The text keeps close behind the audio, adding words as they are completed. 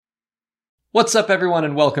What's up, everyone,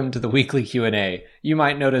 and welcome to the weekly Q&A. You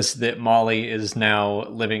might notice that Molly is now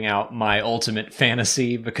living out my ultimate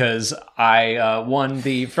fantasy because I won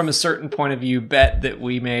the From a Certain Point of View bet that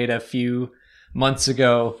we made a few months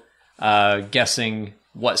ago, guessing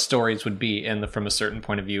what stories would be in the From a Certain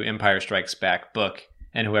Point of View Empire Strikes Back book,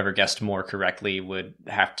 and whoever guessed more correctly would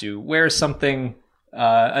have to wear something,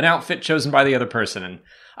 an outfit chosen by the other person, and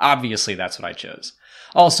obviously that's what I chose.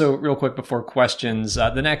 Also, real quick before questions,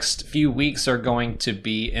 the next few weeks are going to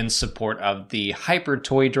be in support of the Hyper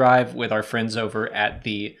Toy Drive with our friends over at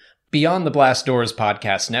the Beyond the Blast Doors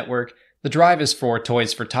podcast network. The drive is for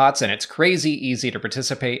Toys for Tots, and it's crazy easy to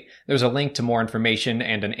participate. There's a link to more information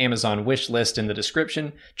and an Amazon wish list in the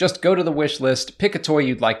description. Just go to the wish list, pick a toy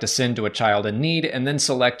you'd like to send to a child in need, and then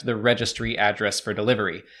select the registry address for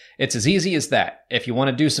delivery. It's as easy as that. If you want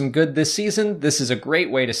to do some good this season, this is a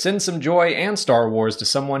great way to send some joy and Star Wars to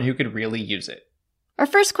someone who could really use it. Our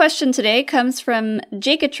first question today comes from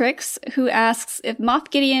Jacatrix, who asks if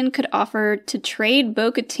Moff Gideon could offer to trade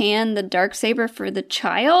Bo-Katan the Darksaber for the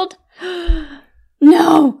child.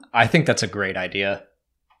 No! I think that's a great idea.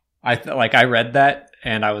 I read that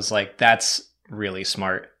and I was like, that's really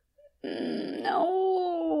smart.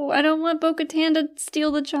 No, I don't want Bo-Katan to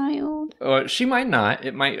steal the child. She might not.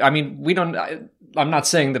 It might. I mean, we don't. I'm not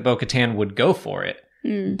saying that Bo-Katan would go for it,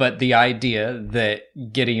 but the idea that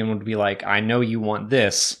Gideon would be like, I know you want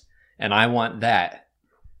this and I want that.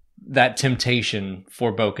 That temptation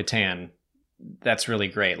for Bo-Katan, that's really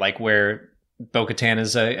great. Like where Bo-Katan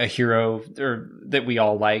is a hero that we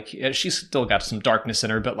all like. She's still got some darkness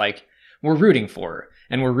in her, but like we're rooting for her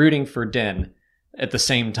and we're rooting for Din at the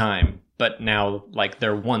same time. But now like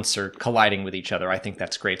their wants are colliding with each other. I think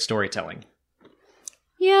that's great storytelling.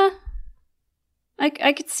 Yeah, I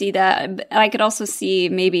could see that. I could also see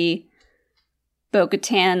maybe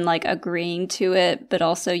Bo-Katan like agreeing to it, but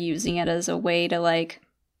also using it as a way to like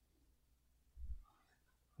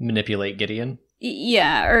manipulate Gideon.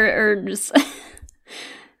 Yeah, or just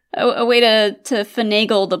a way to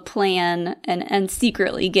finagle the plan and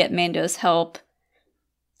secretly get Mando's help.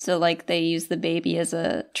 So, like, they use the baby as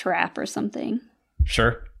a trap or something.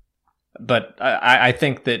 Sure. But I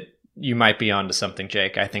think that you might be onto something,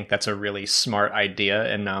 Jake. I think that's a really smart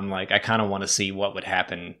idea. And I'm like, I kind of want to see what would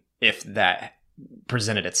happen if that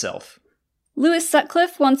presented itself. Lewis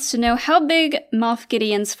Sutcliffe wants to know how big Moff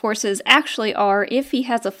Gideon's forces actually are if he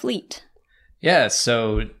has a fleet. Yeah,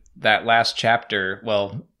 so that last chapter,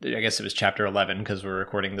 well, I guess it was chapter 11 because we're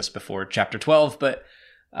recording this before chapter 12, but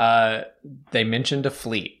they mentioned a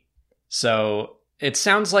fleet. So it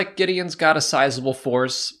sounds like Gideon's got a sizable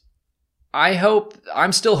force.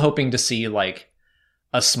 I'm still hoping to see like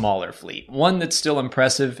a smaller fleet. One that's still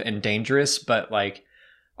impressive and dangerous, but like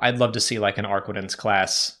I'd love to see like an Arquitens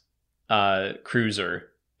class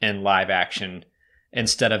cruiser in live action.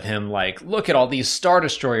 Instead of him like, look at all these Star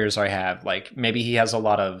Destroyers I have. Like, maybe he has a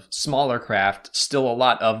lot of smaller craft, still a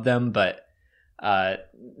lot of them, but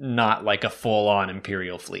not like a full-on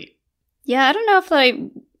Imperial fleet. Yeah, I don't know if I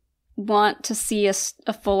want to see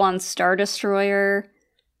a full-on Star Destroyer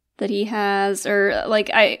that he has. Or, like,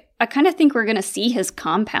 I kind of think we're going to see his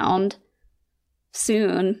compound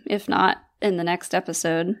soon, if not in the next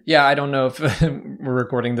episode. Yeah, I don't know if we're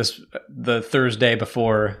recording this the Thursday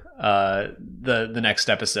before the next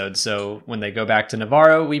episode. So when they go back to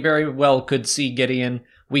Navarro, we very well could see Gideon.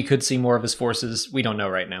 We could see more of his forces. We don't know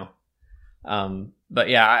right now. But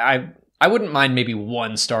yeah, I wouldn't mind maybe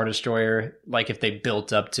one Star Destroyer, like if they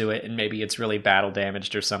built up to it and maybe it's really battle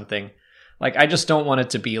damaged or something. Like, I just don't want it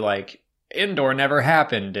to be like, Endor never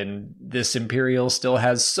happened and this Imperial still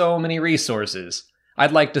has so many resources.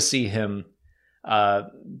 I'd like to see him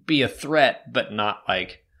be a threat, but not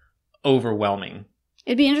like overwhelming.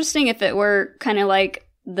 It'd be interesting if it were kind of like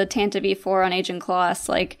the Tantive V4 on Agent Kloss.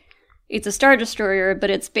 Like, it's a Star Destroyer, but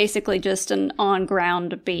it's basically just an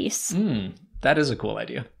on-ground base. That is a cool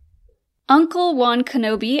idea. Uncle Juan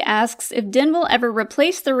Kenobi asks if Din will ever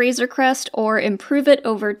replace the Razor Crest or improve it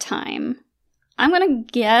over time. I'm gonna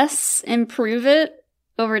guess improve it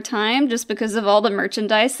over time, just because of all the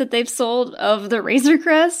merchandise that they've sold of the Razor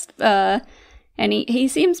Crest, and he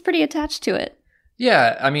seems pretty attached to it.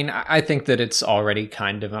 Yeah, I mean, I think that it's already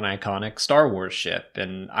kind of an iconic Star Wars ship,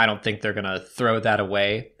 and I don't think they're going to throw that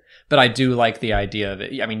away, but I do like the idea of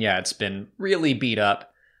it. I mean, yeah, it's been really beat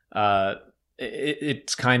up.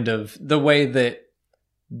 It's kind of the way that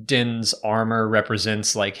Din's armor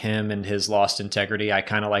represents like him and his lost integrity. I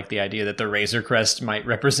kind of like the idea that the Razor Crest might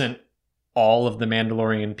represent all of the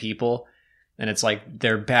Mandalorian people, and it's like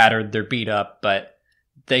they're battered, they're beat up, but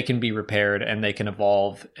they can be repaired and they can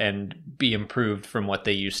evolve and be improved from what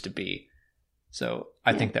they used to be. So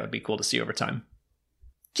I think that would be cool to see over time.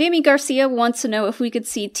 Jamie Garcia wants to know if we could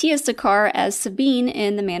see Tia Sakar as Sabine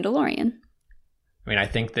in The Mandalorian. I mean, I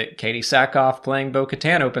think that Katie Sackhoff playing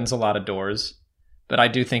Bo-Katan opens a lot of doors, but I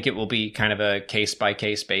do think it will be kind of a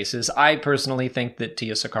case-by-case basis. I personally think that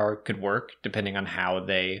Tia Sakar could work, depending on how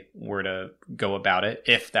they were to go about it,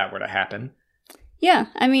 if that were to happen. Yeah,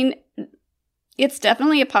 I mean, it's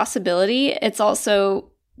definitely a possibility. It's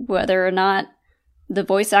also whether or not the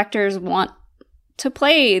voice actors want to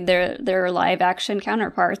play their live-action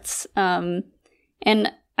counterparts. And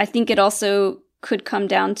I think it also could come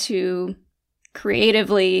down to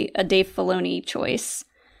creatively a Dave Filoni choice.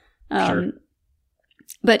 Sure.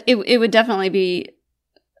 But it would definitely be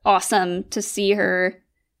awesome to see her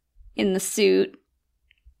in the suit,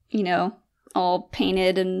 you know, all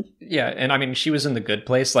painted and... Yeah, and I mean, she was in The Good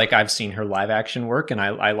Place. Like, I've seen her live action work, and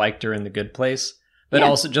I liked her in The Good Place. But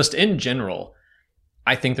also, just in general,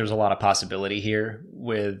 I think there's a lot of possibility here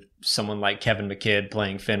with someone like Kevin McKidd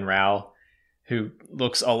playing Finn Rao, who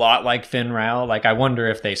looks a lot like Finn Rao. Like, I wonder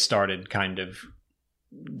if they started kind of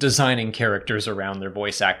designing characters around their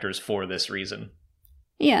voice actors for this reason.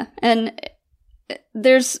 Yeah, and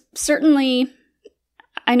there's certainly...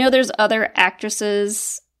 I know there's other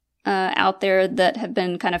actresses out there that have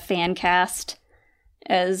been kind of fan cast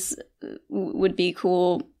as would be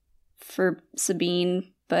cool for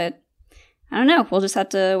Sabine, but I don't know. We'll just have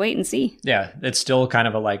to wait and see. Yeah, it's still kind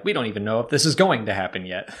of a like, we don't even know if this is going to happen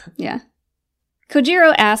yet. Yeah.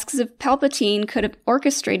 Kojiro asks if Palpatine could have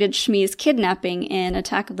orchestrated Shmi's kidnapping in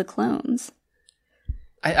Attack of the Clones.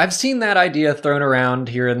 I've seen that idea thrown around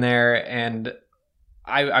here and there, and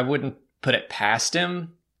I wouldn't put it past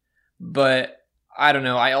him, but I don't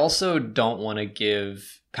know. I also don't want to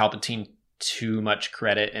give Palpatine too much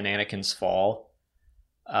credit in Anakin's fall.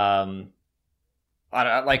 I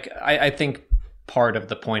think part of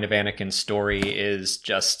the point of Anakin's story is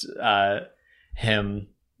just him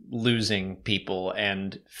losing people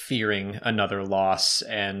and fearing another loss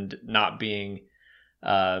and not being,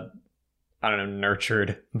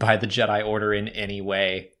 nurtured by the Jedi Order in any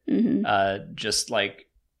way. Mm-hmm. Just like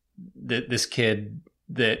this kid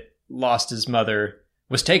that lost his mother,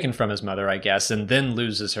 was taken from his mother, I guess, and then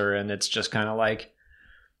loses her, and it's just kind of like,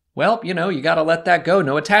 well, you know, you gotta let that go.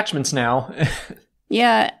 No attachments now.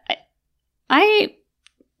 Yeah, I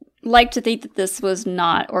like to think that this was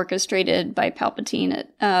not orchestrated by Palpatine.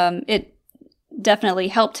 It definitely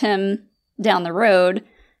helped him down the road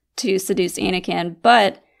to seduce Anakin,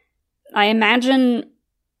 but I imagine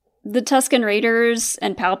the Tusken Raiders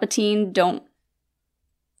and Palpatine don't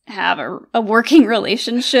have a working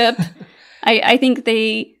relationship. I think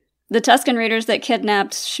the Tusken Raiders that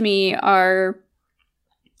kidnapped Shmi are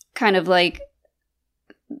kind of like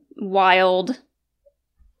wild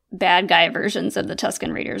bad guy versions of the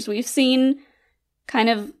Tusken Raiders. We've seen kind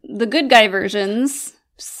of the good guy versions,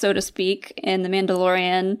 so to speak, in The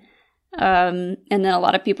Mandalorian. And then a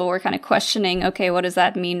lot of people were kind of questioning, okay, what does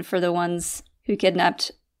that mean for the ones who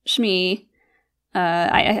kidnapped Shmi?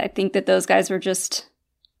 I think that those guys were just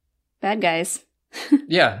bad guys.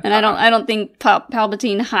 Yeah. And I don't think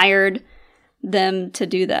Palpatine hired them to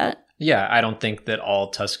do that. Yeah, I don't think that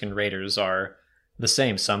all Tusken Raiders are the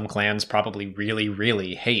same. Some clans probably really,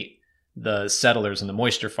 really hate the settlers and the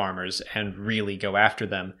moisture farmers and really go after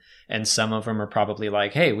them. And some of them are probably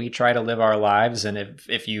like, hey, we try to live our lives, and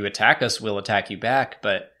if you attack us, we'll attack you back.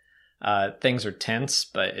 But things are tense,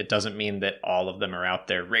 but it doesn't mean that all of them are out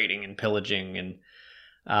there raiding and pillaging.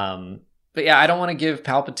 And but yeah, I don't want to give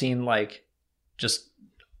Palpatine like just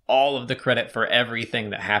all of the credit for everything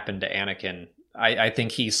that happened to Anakin. I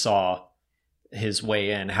think he saw his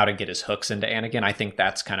way in, how to get his hooks into Anakin. I think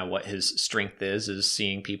that's kind of what his strength is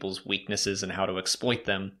seeing people's weaknesses and how to exploit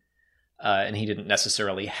them. And he didn't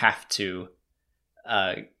necessarily have to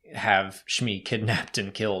have Shmi kidnapped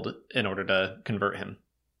and killed in order to convert him.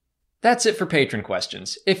 That's it for patron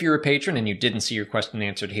questions. If you're a patron and you didn't see your question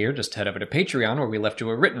answered here, just head over to Patreon where we left you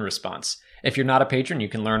a written response. If you're not a patron, you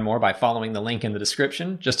can learn more by following the link in the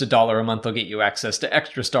description. Just $1 a month will get you access to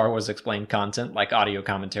extra Star Wars Explained content like audio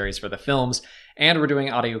commentaries for the films, and we're doing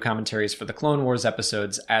audio commentaries for the Clone Wars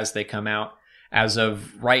episodes as they come out. As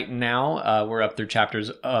of right now, we're up through chapters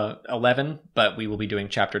 11, but we will be doing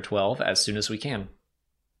chapter 12 as soon as we can.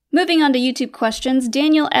 Moving on to YouTube questions,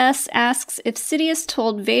 Daniel S. asks if Sidious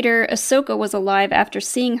told Vader Ahsoka was alive after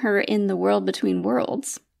seeing her in the World Between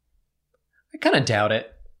Worlds. I kind of doubt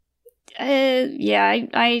it. Yeah,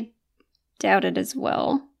 I doubt it as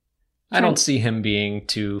well. I don't see him being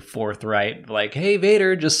too forthright, like, hey,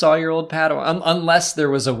 Vader, just saw your old Padawan, unless there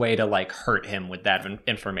was a way to, like, hurt him with that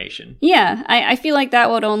information. Yeah, I feel like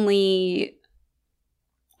that would only,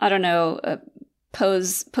 I don't know,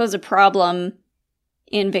 pose a problem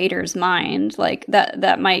in Vader's mind. Like,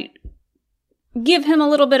 that might give him a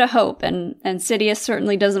little bit of hope, and Sidious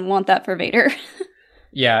certainly doesn't want that for Vader.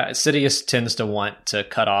 Yeah, Sidious tends to want to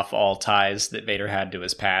cut off all ties that Vader had to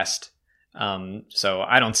his past. So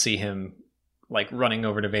I don't see him like running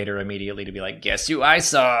over to Vader immediately to be like, guess who I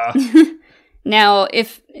saw? Now,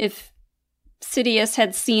 if Sidious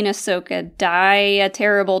had seen Ahsoka die a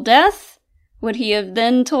terrible death, would he have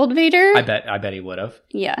then told Vader? I bet he would have.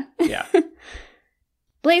 Yeah. Yeah.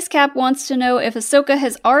 Blazecap wants to know if Ahsoka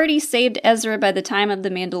has already saved Ezra by the time of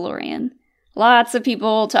The Mandalorian. Lots of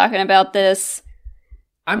people talking about this.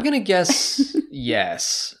 I'm gonna guess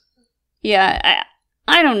yes. Yeah,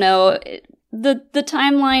 I don't know. The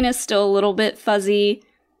timeline is still a little bit fuzzy.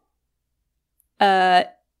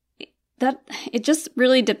 That it just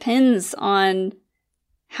really depends on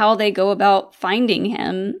how they go about finding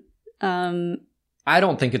him. I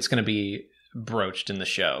don't think it's going to be broached in the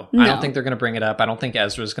show. No. I don't think they're going to bring it up. I don't think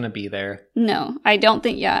Ezra's going to be there. No, I don't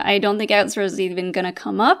think Ezra's even going to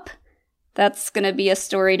come up. That's going to be a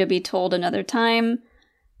story to be told another time.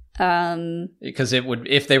 Because it would,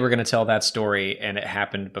 if they were going to tell that story and it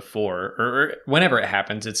happened before or whenever it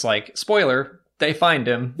happens, it's like, spoiler, they find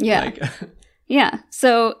him. Yeah. Like, yeah.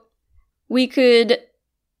 So we could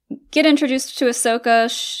get introduced to Ahsoka.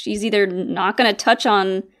 She's either not going to touch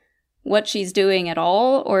on what she's doing at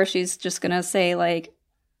all, or she's just going to say, like,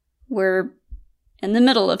 we're in the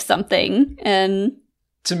middle of something. And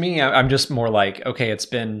to me, I'm just more like, okay, it's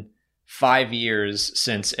been 5 years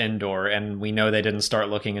since Endor, and we know they didn't start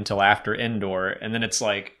looking until after Endor. And then it's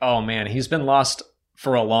like, oh man, he's been lost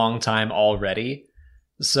for a long time already.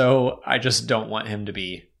 So I just don't want him to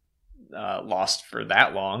be lost for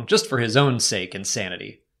that long, just for his own sake and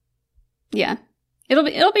sanity. Yeah. It'll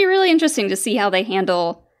be really interesting to see how they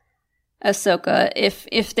handle Ahsoka,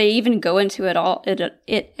 if they even go into it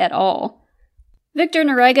at all. Victor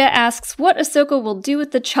Narega asks what Ahsoka will do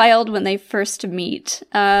with the child when they first meet.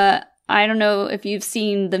 I don't know if you've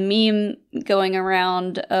seen the meme going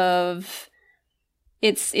around of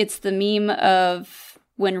it's the meme of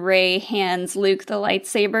when Rey hands Luke the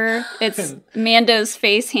lightsaber. It's Mando's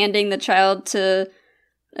face handing the child to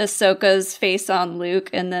Ahsoka's face on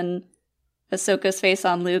Luke, and then Ahsoka's face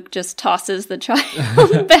on Luke just tosses the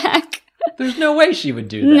child back. There's no way she would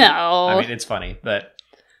do that. No. I mean, it's funny, but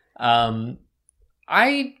I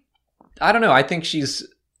don't know. I think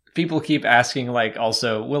people keep asking, like,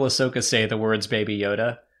 also, will Ahsoka say the words Baby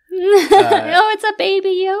Yoda? Oh, it's a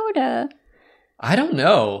Baby Yoda. I don't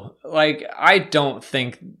know. Like, I don't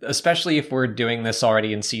think, especially if we're doing this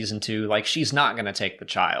already in season 2, like, she's not going to take the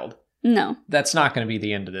child. No. That's not going to be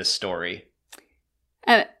the end of this story.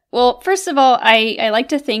 Well, first of all, I like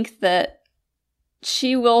to think that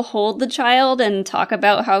she will hold the child and talk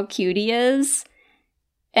about how cute he is,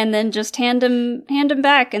 and then just hand him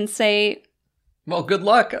back and say, well, good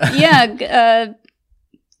luck. Yeah,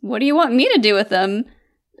 what do you want me to do with him?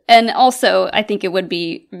 And also, I think it would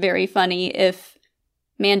be very funny if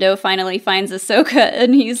Mando finally finds Ahsoka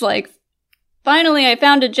and he's like, finally, I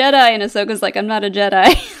found a Jedi, and Ahsoka's like, I'm not a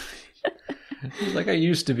Jedi. He's like, I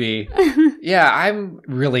used to be. Yeah, I'm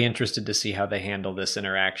really interested to see how they handle this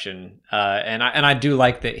interaction. And I do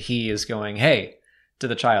like that he is going, hey, to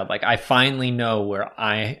the child, like, I finally know where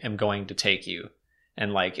I am going to take you.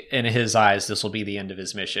 And like, in his eyes, this will be the end of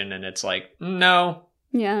his mission. And it's like, no,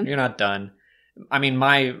 yeah, you're not done. I mean,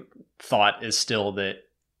 my thought is still that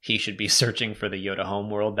he should be searching for the Yoda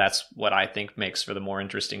homeworld. That's what I think makes for the more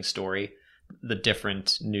interesting story, the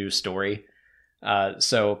different new story.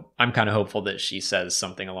 So I'm kind of hopeful that she says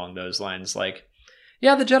something along those lines, like,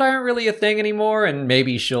 yeah, the Jedi aren't really a thing anymore, and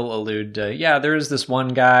maybe she'll allude to, yeah, there's this one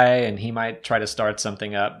guy, and he might try to start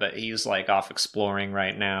something up, but he's, like, off exploring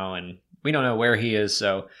right now, and we don't know where he is,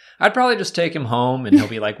 so I'd probably just take him home, and he'll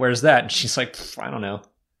be like, where's that? And she's like, I don't know.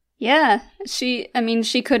 Yeah, she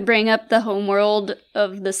could bring up the homeworld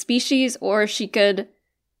of the species, or she could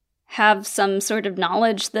have some sort of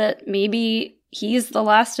knowledge that maybe he's the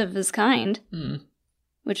last of his kind,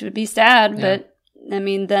 which would be sad, yeah. But, I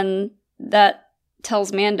mean, then that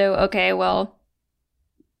tells Mando, okay, well,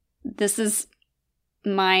 this is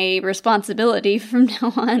my responsibility from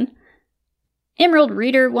now on. Emerald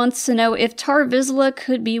Reader wants to know if Tar Vizsla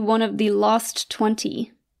could be one of the Lost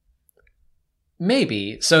 20.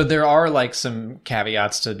 Maybe. So there are, like, some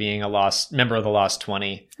caveats to being a member of the Lost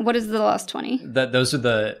 20. What is the Lost 20? Those are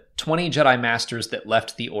the 20 Jedi Masters that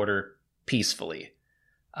left the Order peacefully.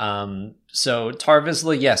 So Tar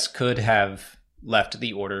Vizsla, yes, could have left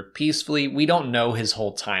the Order peacefully. We don't know his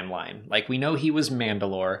whole timeline. Like, we know he was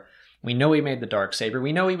Mandalore. We know he made the Darksaber.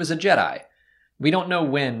 We know he was a Jedi. We don't know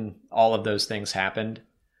when all of those things happened.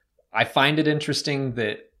 I find it interesting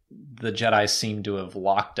that the Jedi seem to have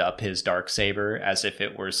locked up his Darksaber as if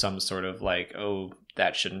it were some sort of like, oh,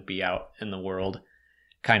 that shouldn't be out in the world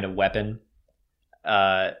kind of weapon.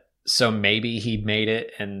 So maybe he made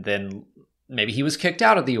it and then maybe he was kicked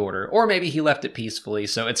out of the order, or maybe he left it peacefully.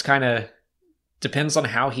 So it's kind of depends on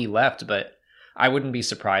how he left, but I wouldn't be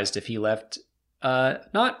surprised if he left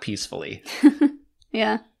not peacefully.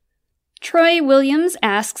 Yeah. Troy Williams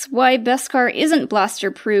asks why Beskar isn't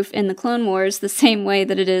blaster-proof in the Clone Wars the same way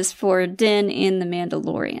that it is for Din in The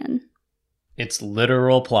Mandalorian. It's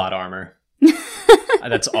literal plot armor.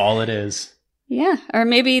 That's all it is. Yeah, or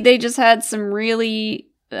maybe they just had some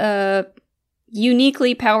really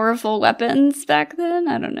uniquely powerful weapons back then.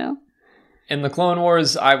 I don't know. In the Clone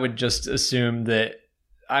Wars, I would just assume that,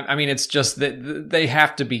 I mean, it's just that they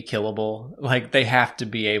have to be killable. Like, they have to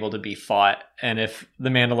be able to be fought. And if the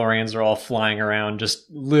Mandalorians are all flying around just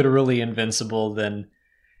literally invincible, then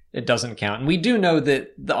it doesn't count. And we do know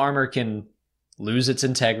that the armor can lose its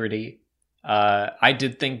integrity. I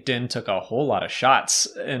did think Din took a whole lot of shots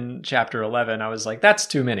in Chapter 11. I was like, that's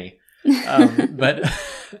too many. But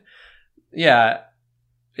yeah,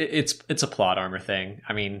 it's a plot armor thing.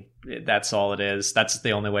 I mean, that's all it is. That's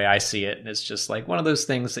the only way I see it. And it's just like one of those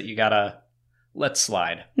things that you gotta let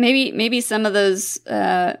slide. Maybe some of those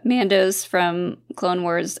Mandos from Clone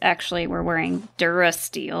Wars actually were wearing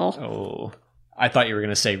Durasteel. Oh, I thought you were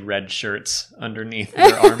gonna say red shirts underneath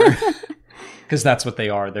their armor. Because that's what they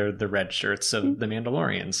are. They're the red shirts of the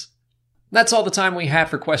Mandalorians. That's all the time we have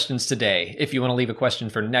for questions today. If you want to leave a question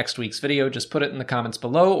for next week's video, just put it in the comments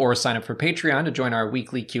below or sign up for Patreon to join our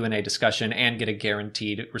weekly Q&A discussion and get a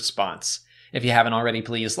guaranteed response. If you haven't already,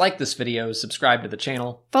 please like this video, subscribe to the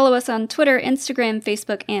channel. Follow us on Twitter, Instagram,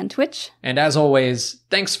 Facebook, and Twitch. And as always,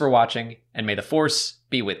 thanks for watching, and may the Force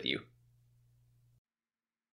be with you.